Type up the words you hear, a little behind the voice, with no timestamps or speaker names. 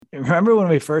remember when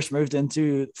we first moved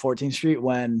into 14th Street,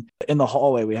 when in the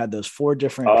hallway we had those 4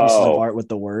 different pieces of Oh, art with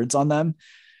the words on them?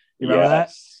 You remember that?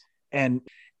 yes.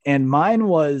 And mine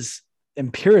was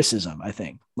empiricism, I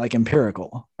think, like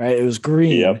empirical, right? It was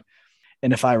green. Yep.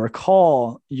 And if I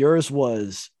recall, yours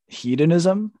was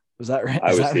hedonism. Was that right?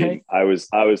 I Is was that he right? I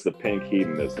was the pink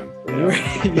hedonism. You Yeah. were,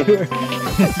 you were.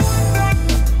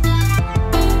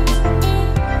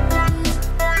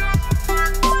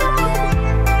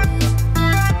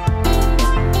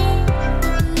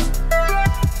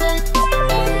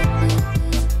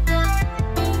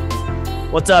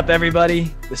 What's up,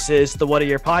 everybody? This is the What a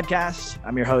Year podcast.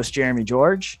 I'm your host, Jeremy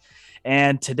George.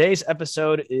 And today's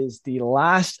episode is the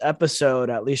last episode,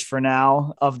 at least for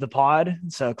now, of the pod.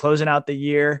 So closing out the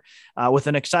year with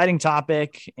an exciting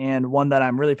topic and one that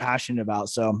I'm really passionate about.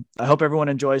 So I hope everyone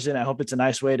enjoys it. I hope it's a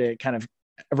nice way to kind of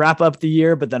wrap up the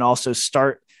year, but then also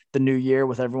start the new year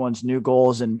with everyone's new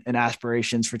goals and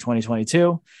aspirations for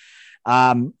 2022.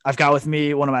 I've got with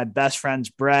me one of my best friends,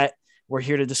 Brett. We're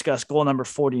here to discuss goal number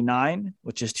 49,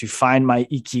 which is to find my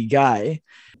Ikigai.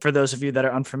 For those of you that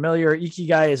are unfamiliar,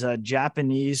 Ikigai is a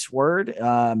Japanese word.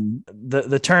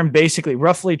 The term basically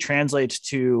roughly translates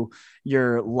to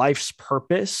your life's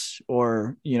purpose,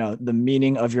 or, the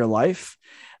meaning of your life.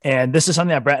 And this is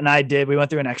something that Brett and I did. We went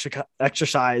through an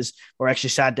exercise where we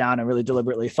actually sat down and really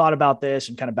deliberately thought about this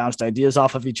and kind of bounced ideas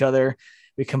off of each other.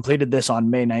 We completed this on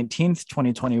May 19th,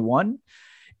 2021.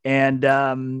 And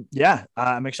I'm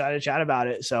excited to chat about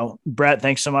it. So Brett,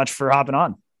 thanks so much for hopping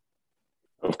on.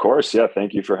 Of course. Yeah.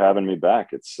 Thank you for having me back.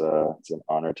 It's an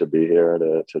honor to be here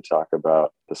to talk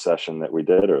about the session that we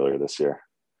did earlier this year.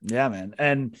 Yeah, man.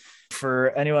 And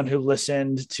for anyone who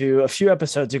listened to a few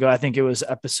episodes ago, I think it was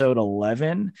episode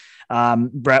 11.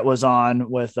 Brett was on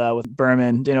with Daniel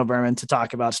Berman, to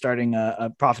talk about starting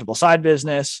a profitable side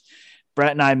business.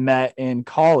 Brett and I met in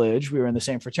college. We were in the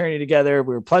same fraternity together.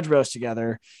 We were pledge bros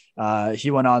together.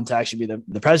 He went on to actually be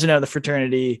the president of the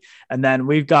fraternity. And then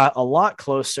we got a lot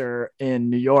closer in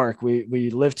New York. We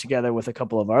lived together with a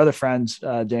couple of our other friends,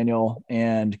 Daniel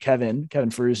and Kevin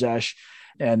Faruzesh.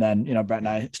 And then, Brett and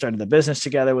I started the business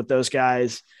together with those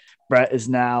guys. Brett is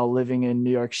now living in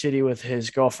New York City with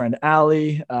his girlfriend,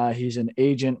 Allie. He's an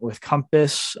agent with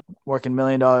Compass, working $1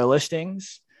 million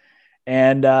listings.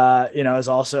 And, is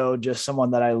also just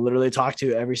someone that I literally talk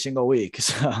to every single week.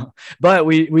 So, but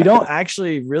we don't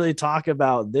actually really talk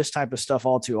about this type of stuff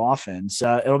all too often.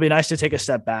 So it'll be nice to take a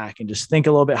step back and just think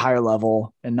a little bit higher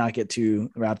level and not get too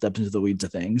wrapped up into the weeds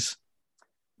of things.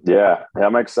 Yeah,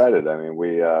 I'm excited. I mean,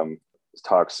 we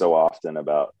talk so often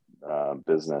about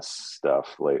business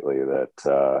stuff lately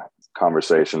that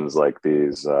conversations like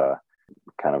these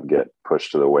kind of get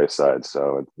pushed to the wayside.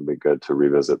 So it'd be good to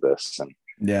revisit this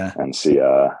and see,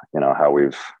 how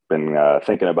we've been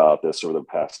thinking about this over the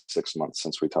past 6 months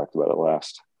since we talked about it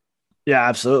last. Yeah,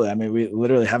 absolutely. I mean, we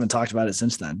literally haven't talked about it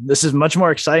since then. This is much more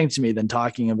exciting to me than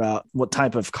talking about what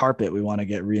type of carpet we want to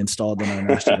get reinstalled in our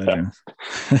master bedroom.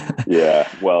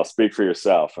 Yeah. Well, speak for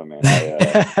yourself. I mean,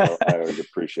 I would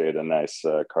appreciate a nice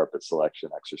carpet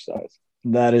selection exercise.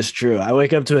 That is true. I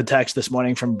wake up to a text this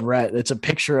morning from Brett. It's a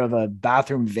picture of a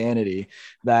bathroom vanity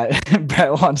that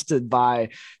Brett wants to buy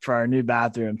for our new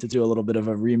bathroom to do a little bit of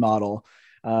a remodel.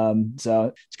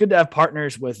 So it's good to have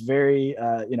partners with very,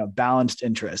 balanced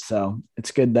interests. So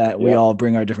it's good that we all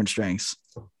bring our different strengths.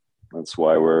 That's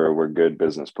why we're good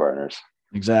business partners.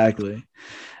 Exactly.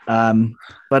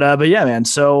 But yeah, man.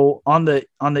 So on the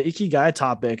Ikigai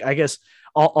topic, I guess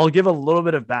I'll give a little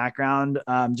bit of background,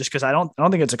 just because I don't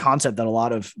think it's a concept that a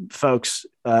lot of folks,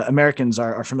 Americans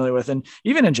are familiar with. And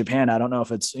even in Japan, I don't know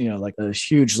if it's, like a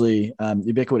hugely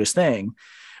ubiquitous thing.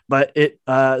 But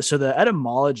so the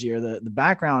etymology, or the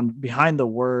background behind the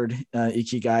word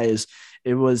Ikigai is,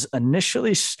 it was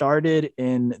initially started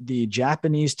in the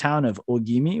Japanese town of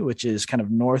Ogimi, which is kind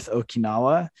of North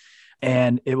Okinawa.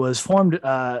 And it was formed,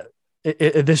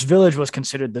 this village was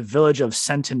considered the village of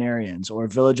centenarians, or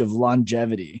village of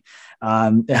longevity.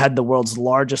 It had the world's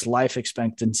largest life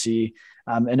expectancy.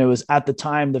 And it was at the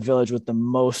time the village with the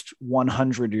most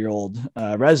 100-year-old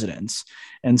residents.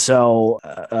 And so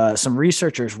some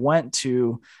researchers went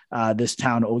to this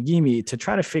town, Ogimi, to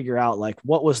try to figure out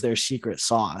what was their secret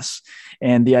sauce.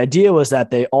 And the idea was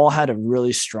that they all had a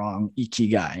really strong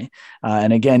Ikigai.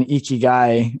 And again,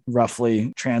 Ikigai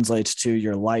roughly translates to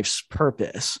your life's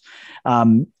purpose.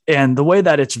 And the way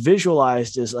that it's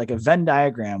visualized is like a Venn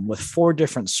diagram with 4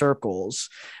 different circles.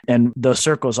 And those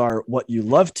circles are what you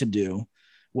love to do,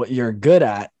 what you're good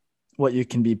at, what you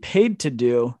can be paid to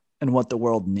do, and what the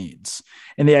world needs.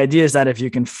 And the idea is that if you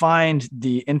can find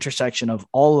the intersection of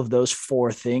all of those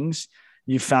 4 things,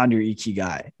 you found your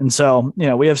Ikigai. And so,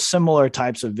 we have similar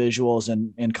types of visuals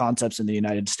and concepts in the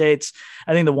United States.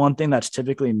 I think the one thing that's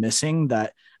typically missing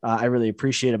that I really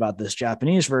appreciate about this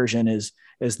Japanese version is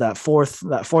that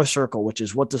fourth circle, which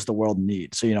is, what does the world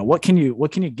need? So, what can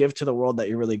you give to the world that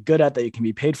you're really good at, that you can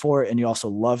be paid for, and you also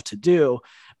love to do?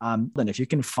 Then if you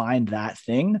can find that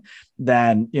thing,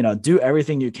 then, do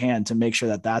everything you can to make sure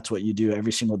that that's what you do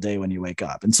every single day when you wake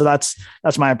up. And so that's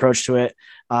my approach to it.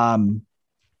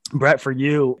 Brett, for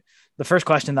you, the first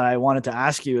question that I wanted to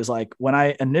ask you is, like, when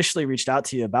I initially reached out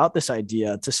to you about this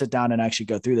idea to sit down and actually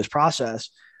go through this process,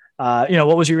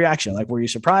 what was your reaction? Like, were you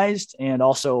surprised? And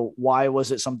also, why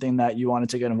was it something that you wanted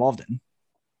to get involved in?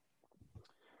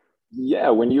 Yeah,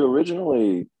 when you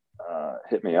originally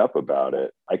hit me up about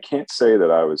it, I can't say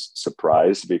that I was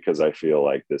surprised, because I feel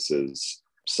like this is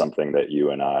something that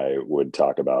you and I would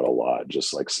talk about a lot,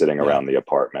 just like sitting around the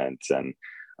apartment. And,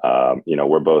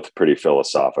 we're both pretty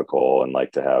philosophical and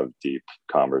like to have deep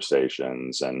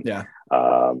conversations. And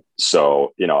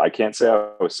so, I can't say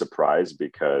I was surprised,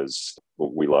 because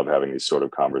we love having these sort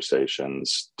of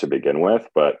conversations to begin with.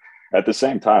 But at the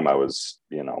same time, I was,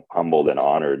 humbled and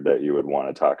honored that you would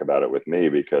want to talk about it with me,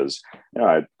 because,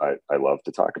 I love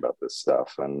to talk about this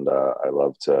stuff, and I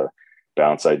love to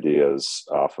bounce ideas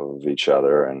off of each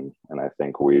other. And I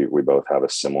think we both have a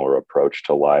similar approach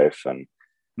to life. And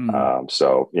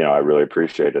so, I really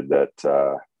appreciated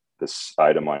that this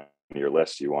item on your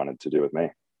list you wanted to do with me.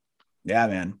 Yeah,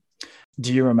 man.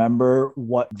 Do you remember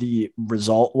what the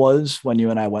result was when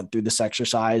you and I went through this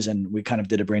exercise and we kind of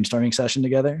did a brainstorming session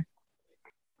together?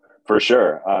 For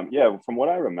sure. Yeah, from what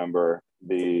I remember,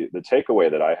 the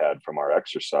takeaway that I had from our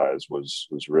exercise was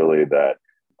really that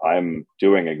I'm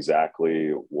doing exactly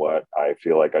what I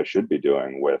feel like I should be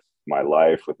doing with my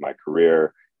life, with my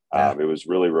career. It was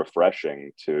really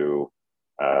refreshing to,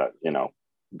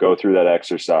 go through that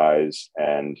exercise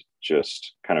and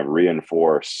just kind of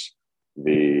reinforce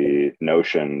the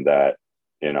notion that,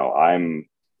 I'm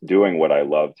doing what I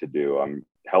love to do. I'm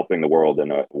helping the world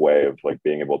in a way of like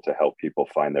being able to help people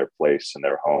find their place in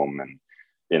their home. And,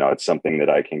 it's something that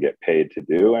I can get paid to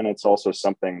do. And it's also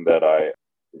something that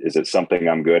is it something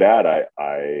I'm good at?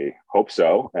 I hope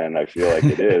so. And I feel like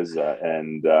it is.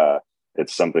 And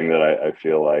it's something that I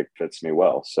feel like fits me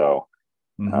well. So,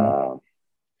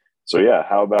 so yeah,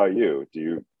 how about you?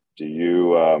 Do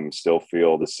you still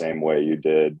feel the same way you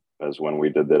did as when we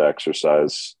did that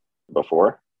exercise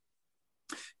before?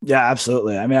 Yeah,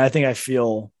 absolutely. I mean, I think I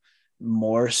feel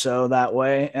more so that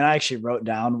way. And I actually wrote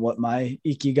down what my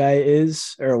Ikigai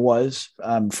is or was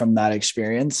from that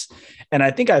experience. And I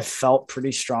think I've felt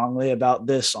pretty strongly about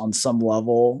this on some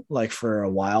level, like for a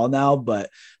while now,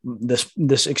 but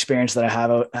this experience that I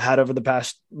have had over the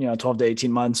past, 12 to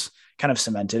 18 months kind of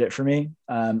cemented it for me.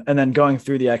 And then going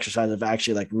through the exercise of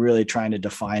actually like really trying to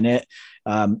define it,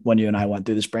 when you and I went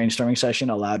through this brainstorming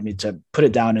session, allowed me to put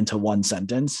it down into one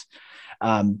sentence.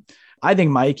 I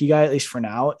think my Ikigai, at least for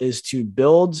now, is to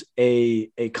build a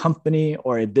company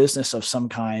or a business of some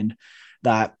kind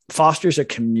that fosters a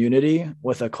community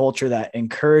with a culture that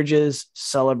encourages,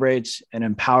 celebrates, and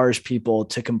empowers people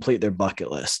to complete their bucket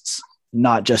lists,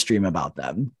 not just dream about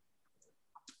them.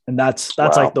 And that's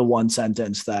Wow. like the one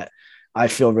sentence that I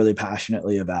feel really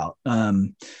passionately about.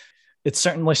 It's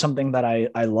certainly something that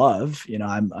I love.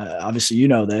 I'm obviously,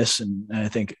 this, and I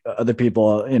think other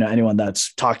people, anyone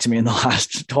that's talked to me in the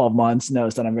last 12 months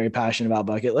knows that I'm very passionate about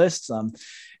bucket lists.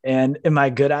 And am I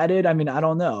good at it? I mean, I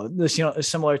don't know. This, is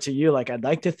similar to you. Like, I'd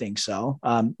like to think so.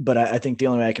 But I think the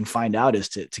only way I can find out is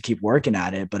to keep working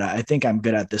at it. But I think I'm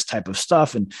good at this type of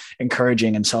stuff and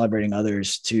encouraging and celebrating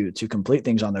others to complete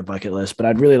things on their bucket list. But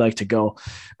I'd really like to go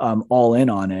all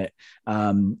in on it.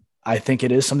 I think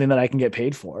it is something that I can get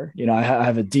paid for. I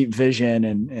have a deep vision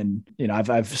and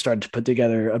I've started to put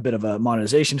together a bit of a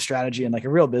monetization strategy and like a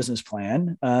real business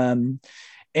plan.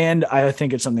 And I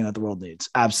think it's something that the world needs.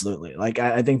 Absolutely. Like,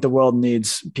 I think the world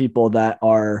needs people that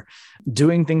are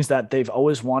doing things that they've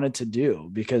always wanted to do,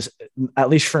 because at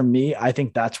least for me, I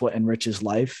think that's what enriches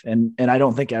life. And I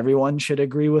don't think everyone should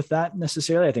agree with that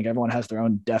necessarily. I think everyone has their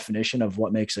own definition of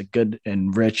what makes a good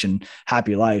and rich and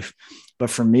happy life. But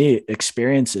for me,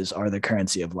 experiences are the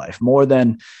currency of life more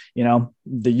than,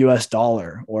 the US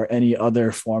dollar or any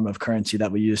other form of currency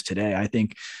that we use today. I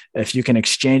think if you can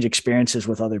exchange experiences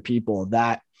with other people,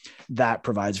 that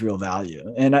provides real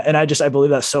value. And I believe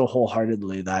that so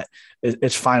wholeheartedly that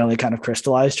it's finally kind of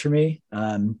crystallized for me.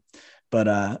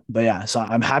 But yeah, so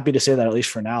I'm happy to say that at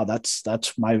least for now,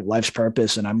 that's my life's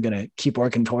purpose. And I'm going to keep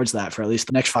working towards that for at least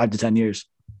the next 5 to 10 years.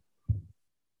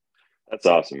 That's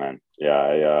awesome, man.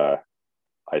 Yeah.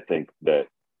 I think that,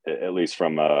 at least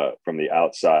from the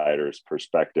outsider's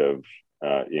perspective,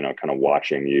 kind of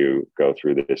watching you go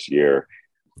through this year,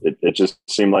 it just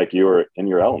seemed like you were in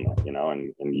your element,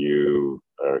 and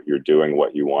you're doing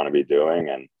what you want to be doing.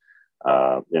 And,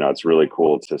 it's really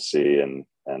cool to see. And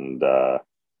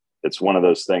it's one of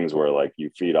those things where like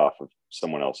you feed off of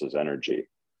someone else's energy,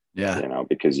 Yeah.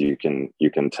 because you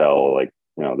can tell like,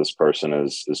 this person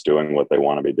is doing what they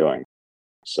want to be doing.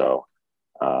 So,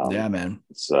 Yeah, man.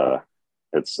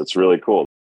 It's really cool.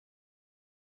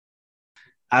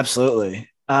 Absolutely.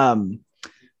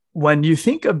 When you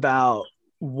think about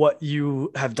what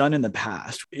you have done in the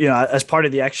past, as part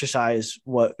of the exercise,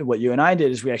 what you and I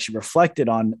did is we actually reflected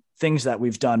on things that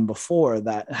we've done before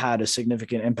that had a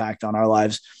significant impact on our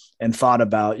lives and thought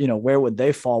about, where would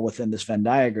they fall within this Venn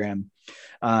diagram?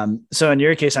 So in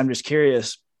your case, I'm just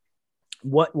curious,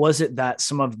 what was it that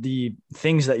some of the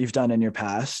things that you've done in your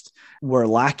past were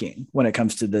lacking when it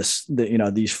comes to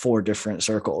these 4 different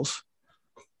circles?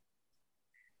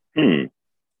 Yeah,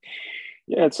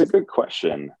 it's a good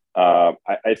question.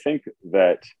 I think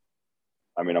that,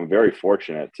 I'm very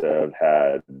fortunate to have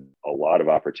had a lot of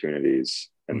opportunities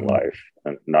in life,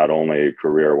 and not only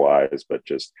career wise, but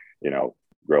just,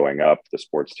 growing up, the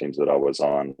sports teams that I was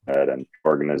on and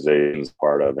organizations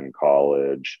part of in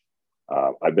college.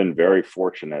 I've been very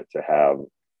fortunate to have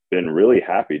been really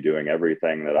happy doing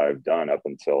everything that I've done up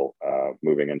until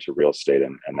moving into real estate.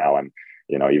 And now I'm,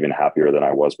 even happier than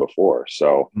I was before.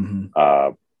 So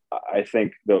I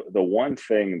think the one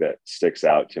thing that sticks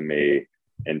out to me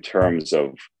in terms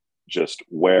of just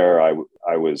where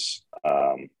I was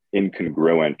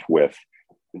incongruent with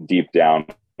deep down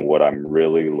what I'm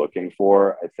really looking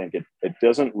for, I think it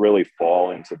doesn't really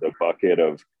fall into the bucket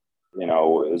of,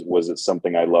 was it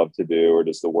something I love to do, or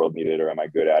does the world need it, or am I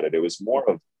good at it? It was more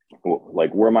of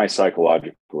like, were my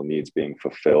psychological needs being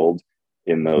fulfilled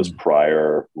in those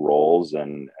prior roles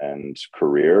and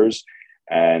careers?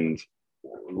 And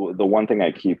the one thing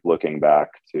I keep looking back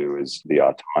to is the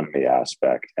autonomy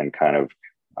aspect and kind of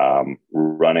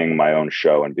running my own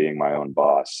show and being my own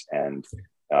boss. And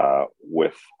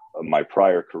with my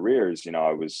prior careers,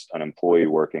 I was an employee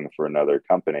working for another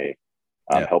company,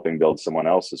 helping build someone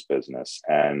else's business.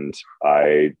 And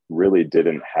I really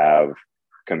didn't have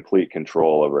complete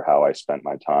control over how I spent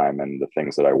my time and the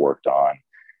things that I worked on.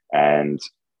 And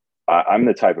I'm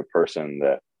the type of person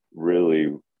that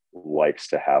really likes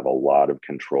to have a lot of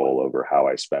control over how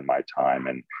I spend my time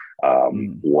and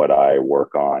what I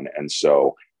work on. And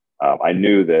so I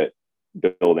knew that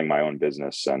building my own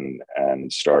business and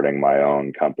starting my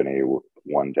own company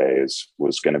one day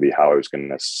was going to be how I was going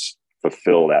to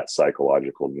fulfill that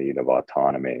psychological need of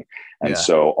autonomy. And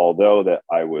so although that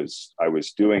I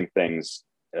was doing things,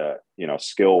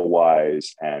 skill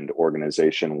wise and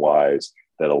organization wise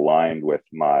that aligned with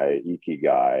my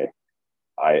Ikigai,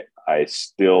 I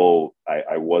still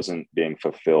wasn't being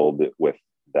fulfilled with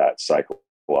that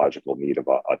psychological need of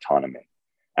autonomy.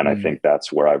 And I think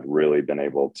that's where I've really been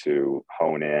able to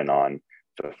hone in on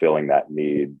fulfilling that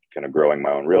need, kind of growing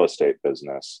my own real estate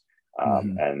business.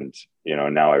 And,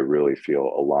 now I really feel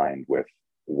aligned with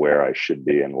where I should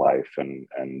be in life and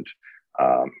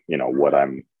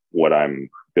what I'm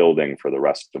building for the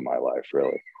rest of my life,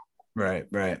 really. Right.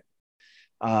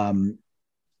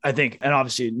 I think, and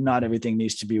obviously not everything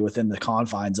needs to be within the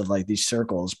confines of like these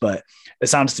circles, but it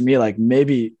sounds to me like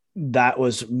maybe that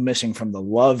was missing from the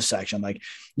love section. Like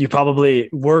you probably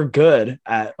were good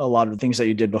at a lot of things that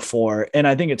you did before. And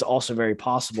I think it's also very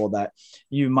possible that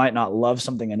you might not love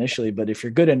something initially, but if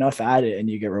you're good enough at it and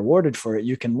you get rewarded for it,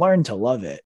 you can learn to love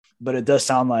it. But it does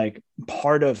sound like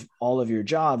part of all of your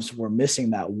jobs were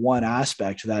missing that one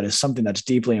aspect that is something that's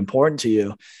deeply important to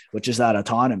you, which is that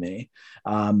autonomy.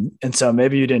 And so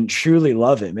maybe you didn't truly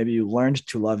love it. Maybe you learned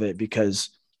to love it because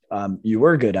you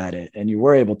were good at it and you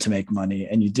were able to make money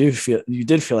and you did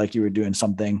feel like you were doing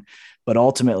something, but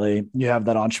ultimately you have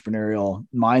that entrepreneurial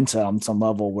mindset on some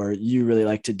level where you really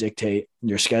like to dictate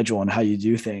your schedule and how you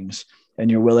do things. And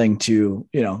you're willing to,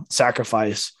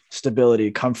 sacrifice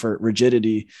stability, comfort,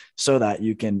 rigidity so that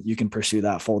you can pursue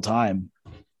that full time.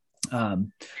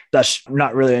 That's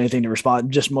not really anything to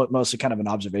respond, just mostly kind of an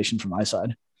observation from my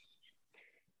side.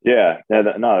 Yeah,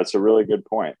 no, that's a really good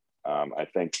point. I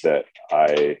think that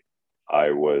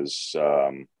I was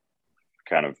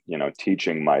kind of,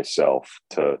 teaching myself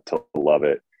to love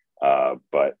it.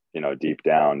 But, deep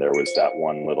down, there was that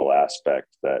one little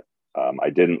aspect that I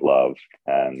didn't love.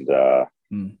 And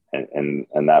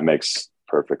that makes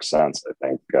perfect sense. I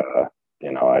think,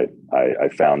 I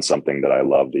found something that I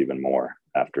loved even more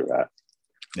after that.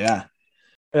 Yeah.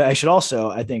 I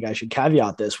think I should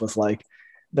caveat this with like,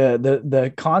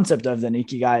 the concept of the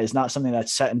Ikigai is not something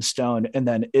that's set in stone and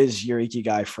then is your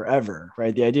Ikigai forever,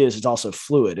 right? The idea is it's also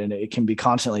fluid and it can be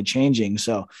constantly changing.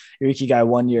 So your Ikigai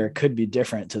one year could be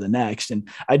different to the next. And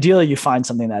ideally you find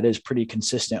something that is pretty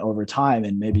consistent over time,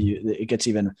 and maybe it gets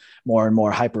even more and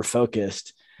more hyper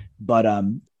focused. But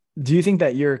do you think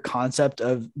that your concept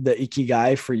of the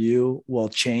Ikigai for you will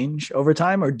change over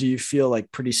time, or do you feel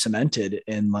like pretty cemented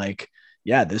in like,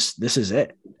 yeah, this is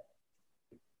it?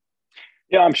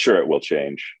 Yeah, I'm sure it will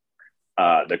change.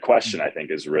 The question I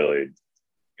think is really,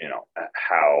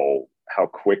 how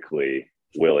quickly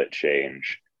will it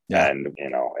change? Yeah. And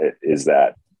is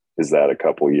that a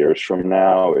couple years from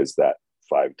now? Is that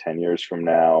 5-10 years from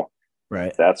now?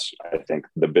 Right. That's, I think,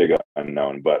 the big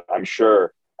unknown. But I'm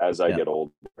sure as I get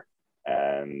older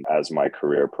and as my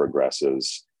career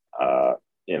progresses,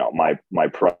 my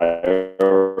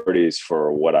priorities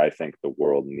for what I think the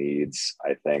world needs,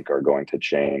 I think, are going to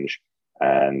change.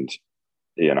 And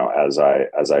as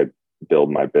I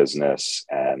build my business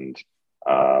and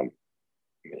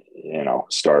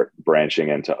start branching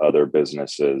into other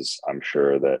businesses, I'm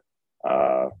sure that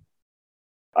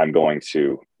I'm going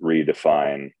to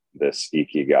redefine this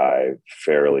Ikigai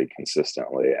fairly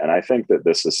consistently. And I think that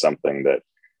this is something that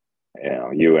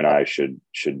you and I should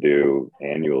do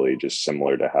annually, just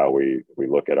similar to how we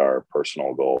look at our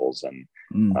personal goals. And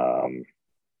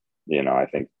I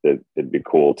think that it'd be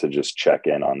cool to just check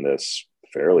in on this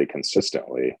fairly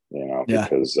consistently,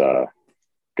 because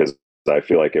I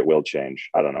feel like it will change.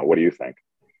 I don't know. What do you think?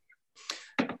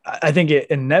 I think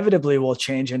it inevitably will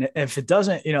change. And if it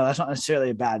doesn't, that's not necessarily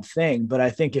a bad thing, but I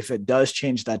think if it does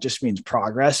change, that just means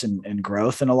progress and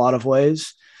growth in a lot of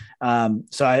ways.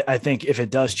 So I think if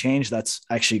it does change, that's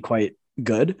actually quite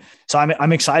good. So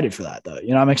I'm excited for that though.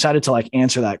 I'm excited to like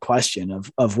answer that question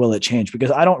of will it change?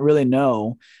 Because I don't really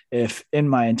know if in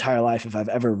my entire life, if I've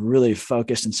ever really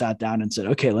focused and sat down and said,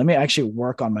 okay, let me actually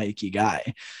work on my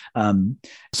Ikigai.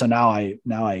 So now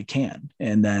I can,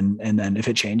 and then if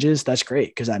it changes, that's great,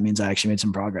 because that means I actually made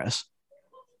some progress.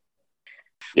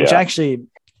 Yeah. Which actually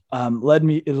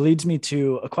leads me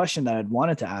to a question that I'd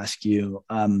wanted to ask you.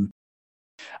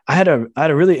 I had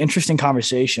a really interesting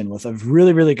conversation with a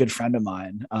really, really good friend of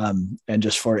mine. And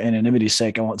just for anonymity's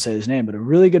sake, I won't say his name, but a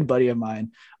really good buddy of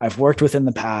mine I've worked with in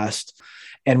the past.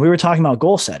 And we were talking about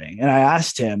goal setting. And I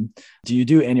asked him, do you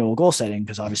do annual goal setting?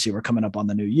 Because obviously we're coming up on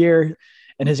the new year.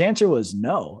 And his answer was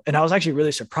no. And I was actually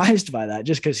really surprised by that,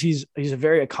 just because he's a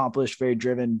very accomplished, very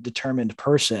driven, determined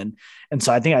person. And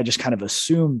so I think I just kind of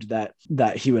assumed that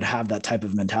he would have that type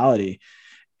of mentality.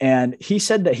 And he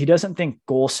said that he doesn't think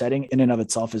goal setting in and of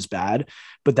itself is bad,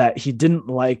 but that he didn't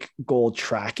like goal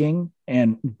tracking.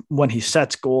 And when he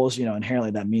sets goals,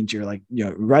 inherently that means you're like,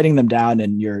 writing them down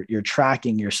and you're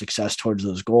tracking your success towards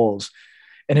those goals.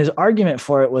 And his argument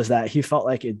for it was that he felt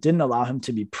like it didn't allow him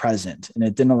to be present and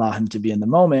it didn't allow him to be in the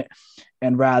moment.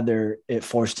 And rather it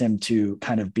forced him to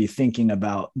kind of be thinking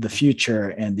about the future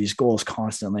and these goals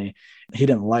constantly. He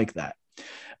didn't like that.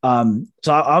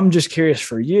 So I'm just curious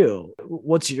for you,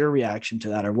 what's your reaction to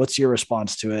that, or what's your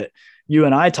response to it? You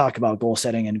and I talk about goal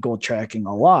setting and goal tracking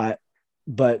a lot,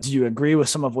 but do you agree with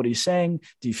some of what he's saying?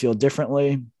 Do you feel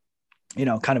differently?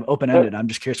 Kind of open-ended. I'm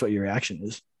just curious what your reaction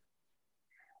is.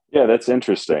 Yeah, that's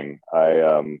interesting.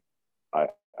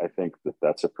 I think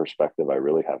that's a perspective I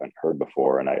really haven't heard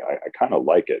before. And I kind of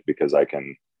like it because I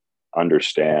can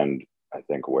understand, I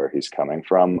think, where he's coming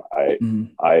from.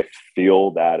 I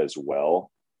feel that as well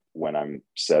when I'm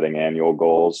setting annual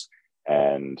goals.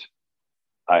 And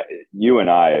you and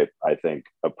I think,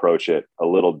 approach it a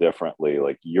little differently.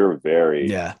 Like, you're very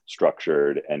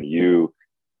structured, and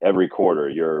every quarter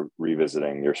you're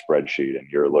revisiting your spreadsheet and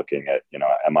you're looking at,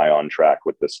 am I on track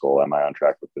with this goal? Am I on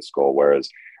track with this goal? Whereas,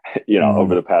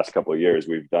 over the past couple of years,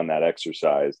 we've done that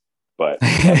exercise. But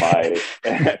am I,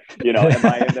 am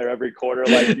I in there every quarter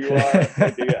like you are?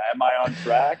 Am I on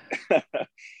track?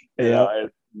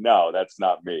 No, that's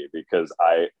not me, because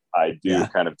I do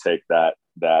kind of take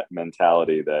that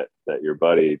mentality that your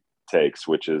buddy takes,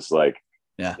 which is like,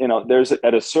 there's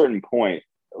at a certain point,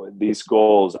 these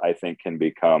goals, I think, can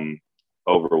become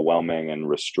overwhelming and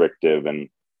restrictive and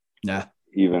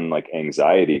even like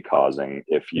anxiety causing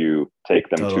if you take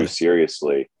them too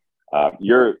seriously.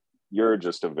 You're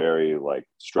just a very like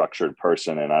structured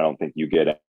person, and I don't think you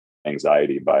get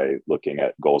anxiety by looking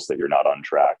at goals that you're not on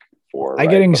track for. I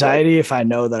get anxiety if I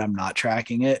know that I'm not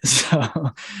tracking it.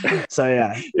 So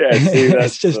yeah. Yeah. See, that's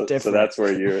it's just different. So that's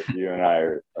where you and I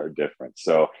are different.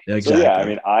 So, exactly. So yeah, I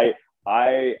mean,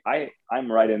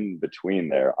 I'm right in between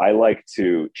there. I like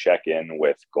to check in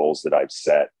with goals that I've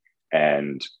set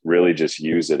and really just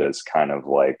use it as kind of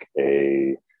like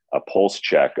a pulse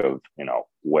check of,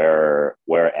 where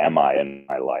am I in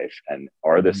my life, and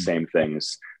are the same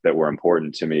things that were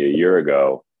important to me a year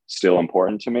ago still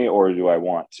important to me, or do I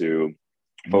want to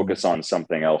focus on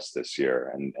something else this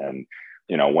year? And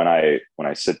you know, when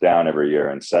I sit down every year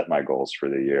and set my goals for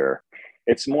the year,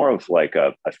 it's more of like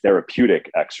a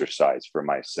therapeutic exercise for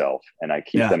myself, and I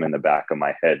keep them in the back of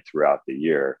my head throughout the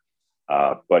year.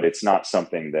 But it's not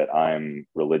something that I'm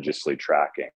religiously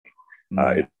tracking.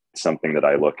 It's something that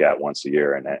I look at once a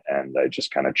year, and I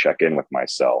just kind of check in with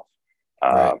myself.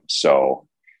 So,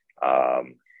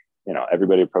 you know,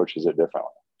 everybody approaches it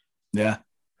differently. Yeah.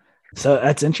 So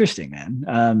that's interesting,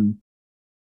 man.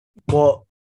 Well,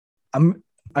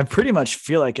 I pretty much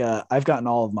feel like I've gotten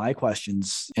all of my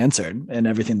questions answered and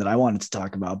everything that I wanted to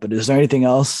talk about. But is there anything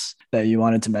else that you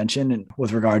wanted to mention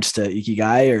with regards to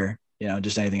Ikigai, or, you know,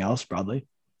 just anything else broadly?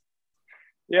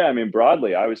 Yeah, I mean,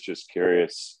 broadly, I was just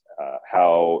curious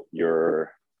how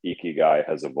your Ikigai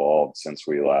has evolved since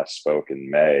we last spoke in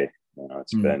May. You know,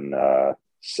 it's been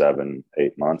 7-8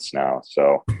 months now.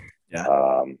 So,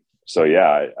 I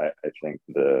think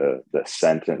the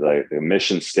sentence, like the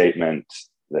mission statement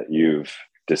that you've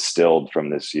distilled from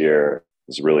this year,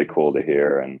 is really cool to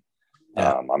hear. And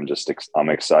I'm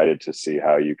excited to see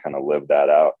how you kind of live that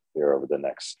out here over the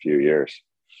next few years.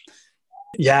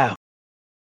 Yeah.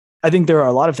 I think there are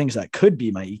a lot of things that could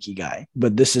be my Ikigai,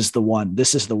 but this is the one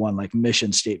like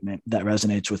mission statement that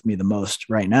resonates with me the most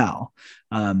right now.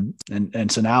 And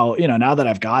so now, you know, now that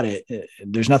I've got it,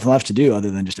 there's nothing left to do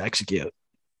other than just execute.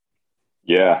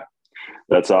 Yeah,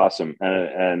 that's awesome.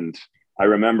 And I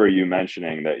remember you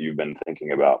mentioning that you've been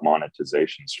thinking about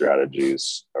monetization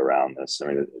strategies around this.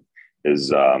 I mean,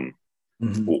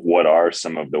 what are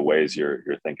some of the ways you're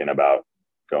thinking about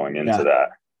going into that?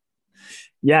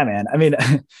 Yeah, man. I mean,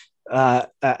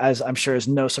 as I'm sure is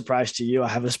no surprise to you, I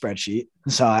have a spreadsheet.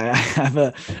 So I have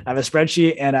a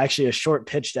spreadsheet and actually a short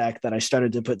pitch deck that I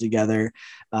started to put together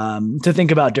to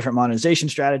think about different monetization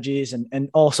strategies, and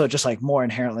also just like more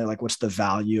inherently, like what's the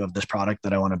value of this product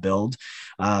that I want to build.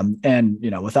 And,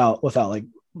 you know, without like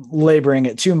laboring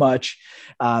it too much.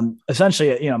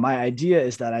 Essentially, you know, my idea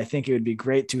is that I think it would be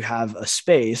great to have a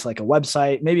space, like a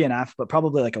website, maybe an app, but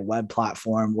probably like a web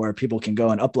platform where people can go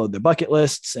and upload their bucket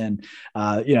lists, and,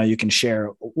 you know, you can share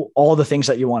all the things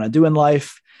that you want to do in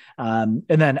life. And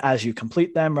then as you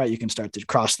complete them, right, you can start to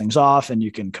cross things off, and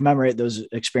you can commemorate those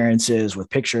experiences with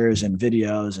pictures and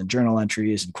videos and journal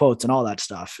entries and quotes and all that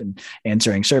stuff, and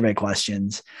answering survey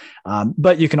questions.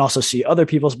 But you can also see other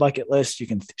people's bucket lists. You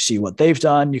can see what they've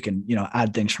done. You can, you know,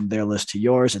 add things from their list to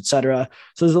yours, etc.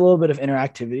 So there's a little bit of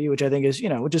interactivity, which I think is, you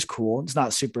know, which is cool. It's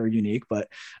not super unique, but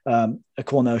a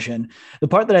cool notion. The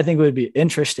part that I think would be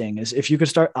interesting is if you could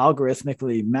start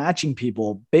algorithmically matching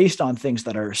people based on things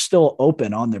that are still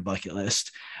open on their bucket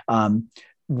list,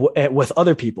 with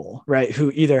other people, right, who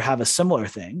either have a similar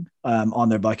thing on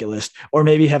their bucket list, or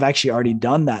maybe have actually already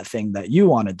done that thing that you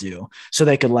want to do, so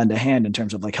they could lend a hand in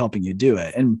terms of like helping you do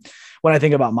it. And when I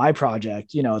think about my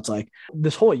project, you know, it's like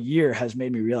this whole year has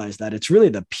made me realize that it's really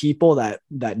the people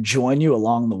that join you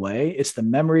along the way. It's the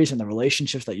memories and the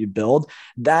relationships that you build.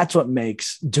 That's what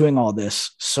makes doing all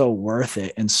this so worth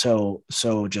it and so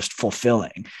just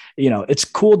fulfilling. You know, it's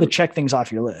cool to check things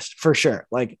off your list for sure.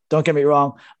 Like, don't get me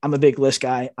wrong, I'm a big list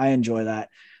guy. I enjoy that.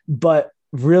 But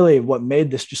really what made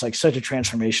this just like such a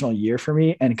transformational year for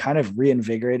me and kind of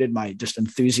reinvigorated my just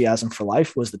enthusiasm for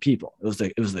life was the people. It was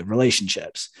the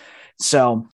relationships.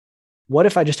 So what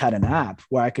if I just had an app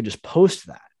where I could just post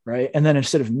that, right? And then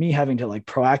instead of me having to like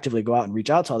proactively go out and reach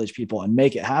out to all these people and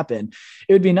make it happen,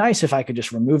 it would be nice if I could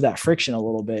just remove that friction a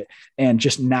little bit and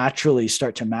just naturally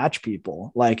start to match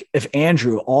people. Like if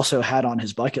Andrew also had on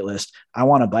his bucket list, I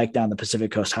want to bike down the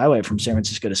Pacific Coast Highway from San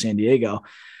Francisco to San Diego,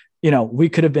 you know, we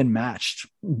could have been matched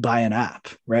by an app,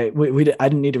 right? I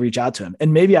didn't need to reach out to him.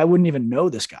 And maybe I wouldn't even know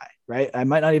this guy, right? I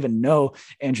might not even know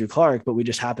Andrew Clark, but we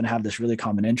just happen to have this really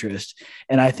common interest.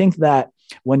 And I think that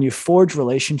when you forge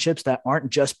relationships that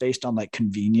aren't just based on like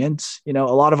convenience, you know,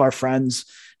 a lot of our friends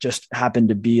just happen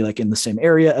to be like in the same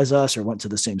area as us, or went to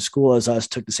the same school as us,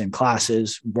 took the same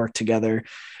classes, worked together.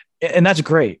 And that's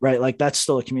great, right? Like that's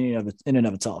still a community in and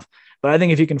of itself. But I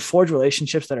think if you can forge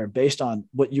relationships that are based on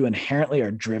what you inherently are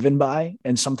driven by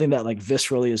and something that like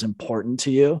viscerally is important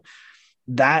to you,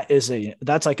 that's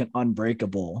like an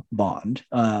unbreakable bond.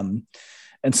 And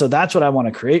so that's what I want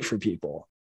to create for people.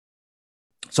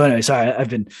 So anyway, sorry,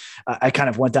 I kind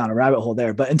of went down a rabbit hole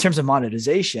there, but in terms of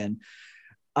monetization,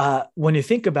 when you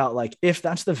think about like, if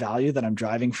that's the value that I'm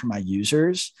driving for my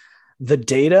users, the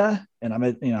data, and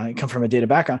I come from a data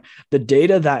background, the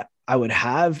data that I would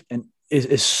have and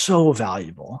is so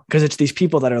valuable, because it's these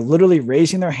people that are literally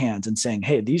raising their hands and saying,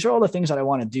 hey, these are all the things that I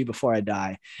want to do before I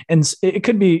die. And it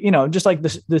could be, just like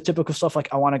this, the typical stuff, like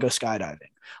I want to go skydiving.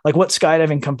 Like what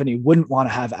skydiving company wouldn't want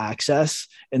to have access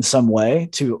in some way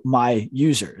to my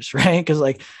users, right? Because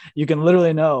like you can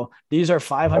literally know these are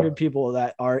 500 people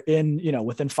that are in,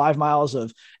 within 5 miles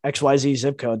of XYZ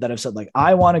zip code that have said like,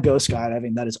 I want to go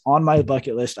skydiving. That is on my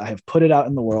bucket list. I have put it out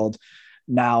in the world.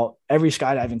 Now, every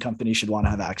skydiving company should want to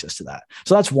have access to that.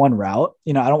 So that's one route.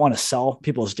 I don't want to sell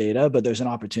people's data, but there's an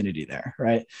opportunity there,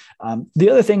 right? The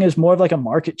other thing is more of like a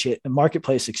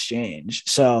marketplace exchange.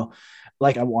 So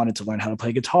like I wanted to learn how to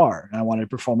play guitar and I wanted to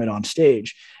perform it on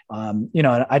stage. And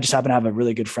I just happen to have a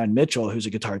really good friend, Mitchell, who's a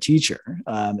guitar teacher.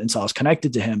 And so I was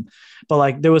connected to him, but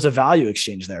like there was a value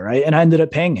exchange there, right? And I ended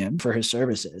up paying him for his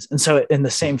services. And so in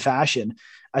the same fashion,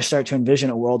 I start to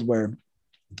envision a world where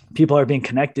people are being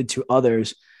connected to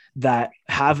others that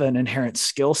have an inherent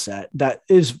skill set that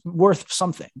is worth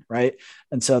something, right?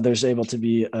 And so there's able to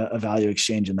be a value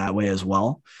exchange in that way as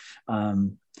well.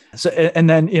 And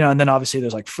then obviously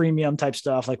there's like freemium type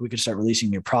stuff. Like we could start releasing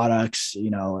new products,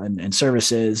 and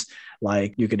services.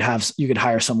 Like you could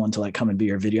hire someone to like come and be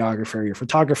your videographer, your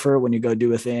photographer when you go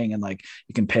do a thing. And like,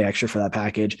 you can pay extra for that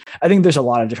package. I think there's a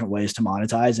lot of different ways to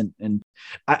monetize. And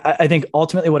I think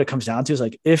ultimately what it comes down to is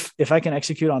like, if I can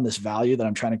execute on this value that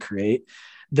I'm trying to create,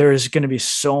 there's going to be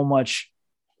so much,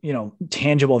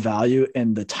 tangible value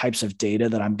in the types of data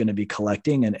that I'm going to be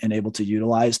collecting and able to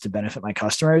utilize to benefit my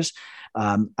customers.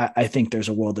 I think there's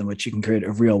a world in which you can create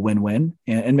a real win-win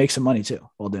and make some money too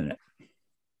while doing it.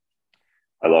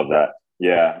 I love that.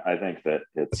 Yeah, I think that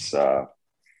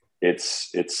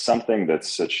it's something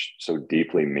that's so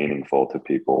deeply meaningful to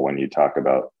people when you talk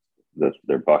about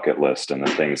their bucket list and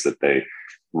the things that they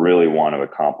really want to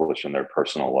accomplish in their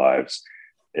personal lives.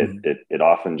 It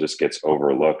often just gets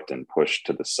overlooked and pushed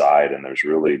to the side, and there's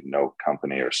really no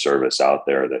company or service out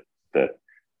there that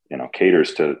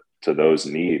caters to those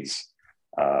needs,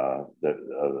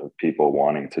 that people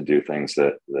wanting to do things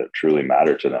that truly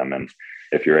matter to them. And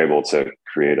if you're able to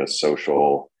create a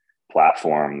social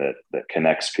platform that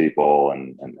connects people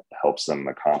and helps them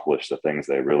accomplish the things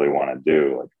they really want to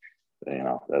do,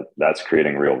 that's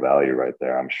creating real value right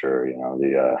there. I'm sure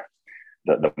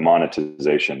the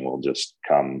monetization will just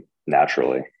come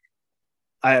naturally.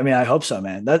 I mean, I hope so,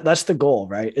 man. That's the goal,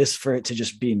 right? Is for it to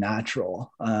just be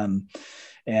natural,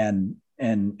 and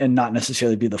not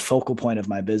necessarily be the focal point of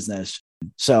my business.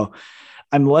 So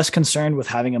I'm less concerned with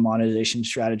having a monetization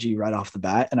strategy right off the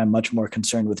bat. And I'm much more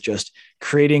concerned with just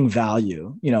creating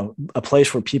value, a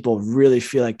place where people really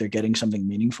feel like they're getting something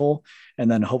meaningful, and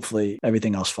then hopefully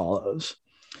everything else follows.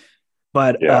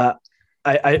 But yeah.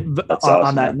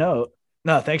 On that note,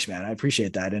 no, thanks, man. I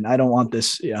appreciate that. And I don't want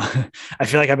this, I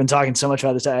feel like I've been talking so much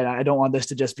about this. I don't want this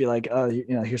to just be like, oh,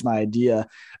 here's my idea.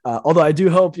 Although I do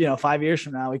hope, 5 years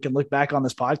from now, we can look back on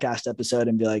this podcast episode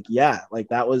and be like, yeah, like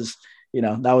that was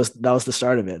the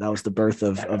start of it. That was the birth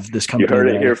of this company. You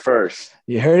heard it here first.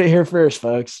 You heard it here first,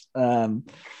 folks.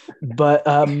 But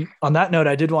on that note,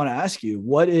 I did want to ask you,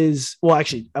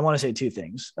 actually, I want to say two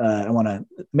things. I want to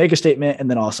make a statement and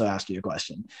then also ask you a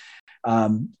question.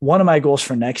 One of my goals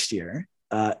for next year,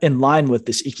 in line with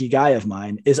this Ikigai of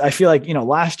mine, is I feel like,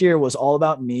 last year was all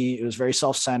about me. It was very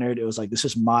self-centered. It was like, this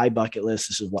is my bucket list.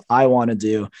 This is what I want to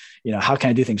do. How can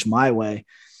I do things my way?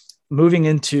 Moving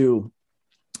into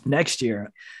next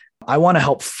year, I want to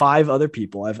help 5 other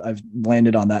people. I've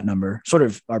landed on that number sort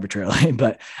of arbitrarily,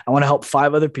 but I want to help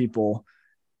 5 other people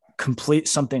complete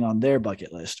something on their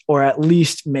bucket list, or at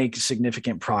least make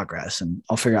significant progress. And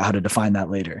I'll figure out how to define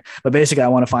that later. But basically, I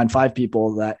want to find 5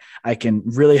 people that I can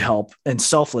really help, and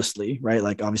selflessly, right?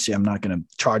 Like, obviously I'm not going to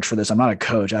charge for this. I'm not a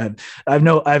coach. I have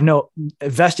no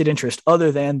vested interest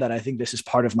other than that. I think this is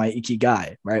part of my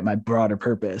Ikigai, right? My broader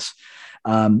purpose.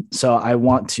 So I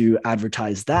want to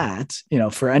advertise that,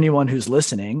 for anyone who's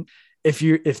listening,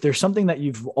 if there's something that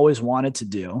you've always wanted to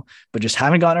do, but just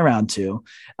haven't gotten around to,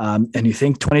 and you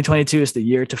think 2022 is the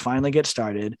year to finally get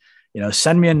started,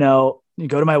 send me a note. You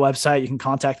go to my website, you can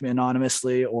contact me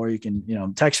anonymously, or you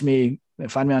can, text me,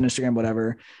 find me on Instagram,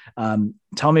 whatever.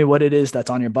 Tell me what it is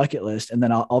that's on your bucket list. And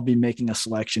then I'll be making a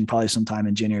selection probably sometime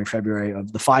in January, February,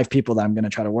 of the 5 people that I'm going to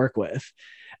try to work with.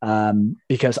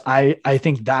 Because I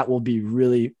think that will be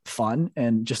really fun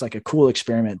and just like a cool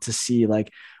experiment to see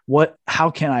like, how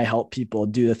can I help people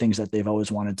do the things that they've always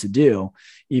wanted to do,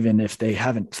 even if they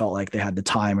haven't felt like they had the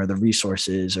time or the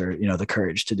resources or, the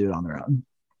courage to do it on their own.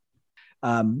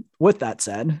 With that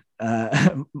said,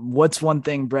 what's one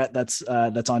thing, Brett, that's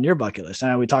on your bucket list? I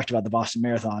know we talked about the Boston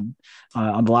Marathon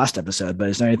on the last episode, but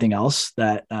is there anything else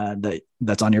that's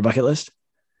on your bucket list?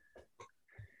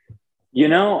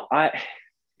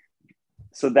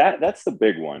 So that's the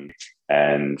big one.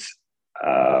 And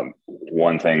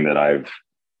one thing that I've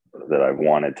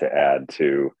wanted to add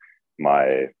to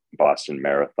my Boston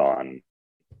Marathon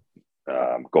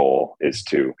goal is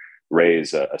to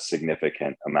raise a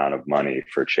significant amount of money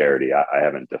for charity. I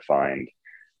haven't defined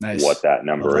what that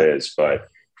number is, but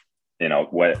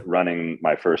running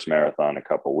my first marathon a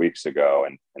couple of weeks ago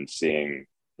and seeing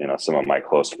some of my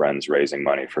close friends raising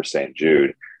money for St.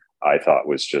 Jude, I thought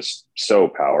was just so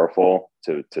powerful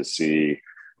to see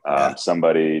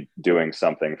somebody doing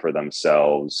something for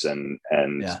themselves and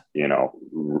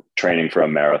training for a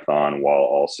marathon while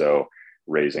also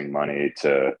raising money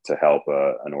to help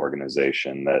an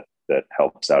organization that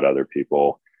helps out other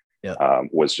people.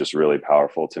 Was just really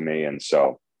powerful to me. And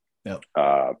so,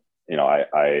 I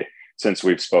since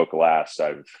we've spoke last,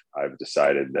 I've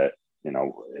decided that,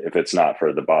 if it's not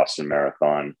for the Boston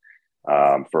Marathon,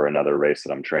 for another race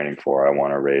that I'm training for, I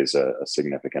want to raise a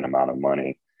significant amount of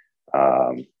money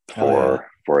for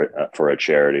a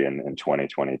charity in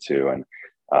 2022. And,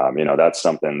 that's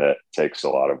something that takes a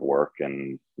lot of work,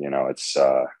 and,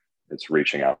 it's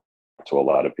reaching out to a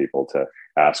lot of people to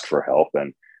ask for help.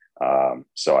 And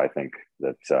so I think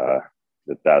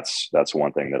that's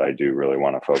one thing that I do really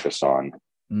want to focus on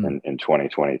in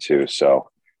 2022. So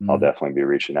I'll definitely be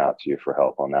reaching out to you for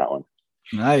help on that one.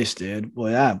 Nice, dude.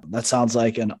 Well, yeah, that sounds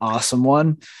like an awesome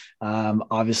one.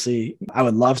 Obviously, I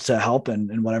would love to help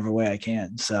in whatever way I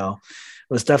can. So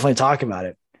let's definitely talk about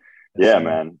it. Yeah,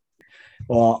 man.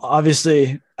 Well,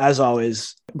 obviously, as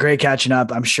always, great catching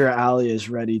up. I'm sure Allie is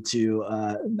ready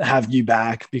to have you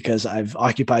back because I've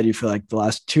occupied you for like the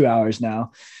last 2 hours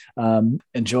now.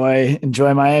 Enjoy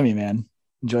Miami, man.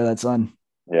 Enjoy that sun.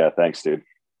 Yeah, thanks, dude.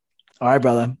 All right,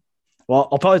 brother. Well,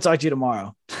 I'll probably talk to you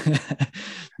tomorrow.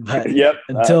 But yep.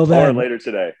 Until then, or later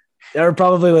today. Or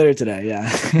probably later today. Yeah.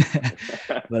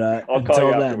 But I'll call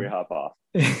you after we hop off.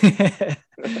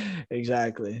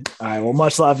 Exactly. All right. Well,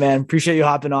 much love, man. Appreciate you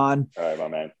hopping on. All right, my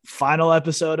man. Final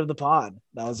episode of the pod.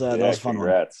 That was a fun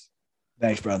congrats. one.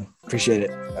 Thanks, bro. Appreciate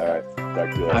it. All right.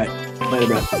 Talk to you later. All right. Later,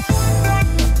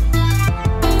 bro.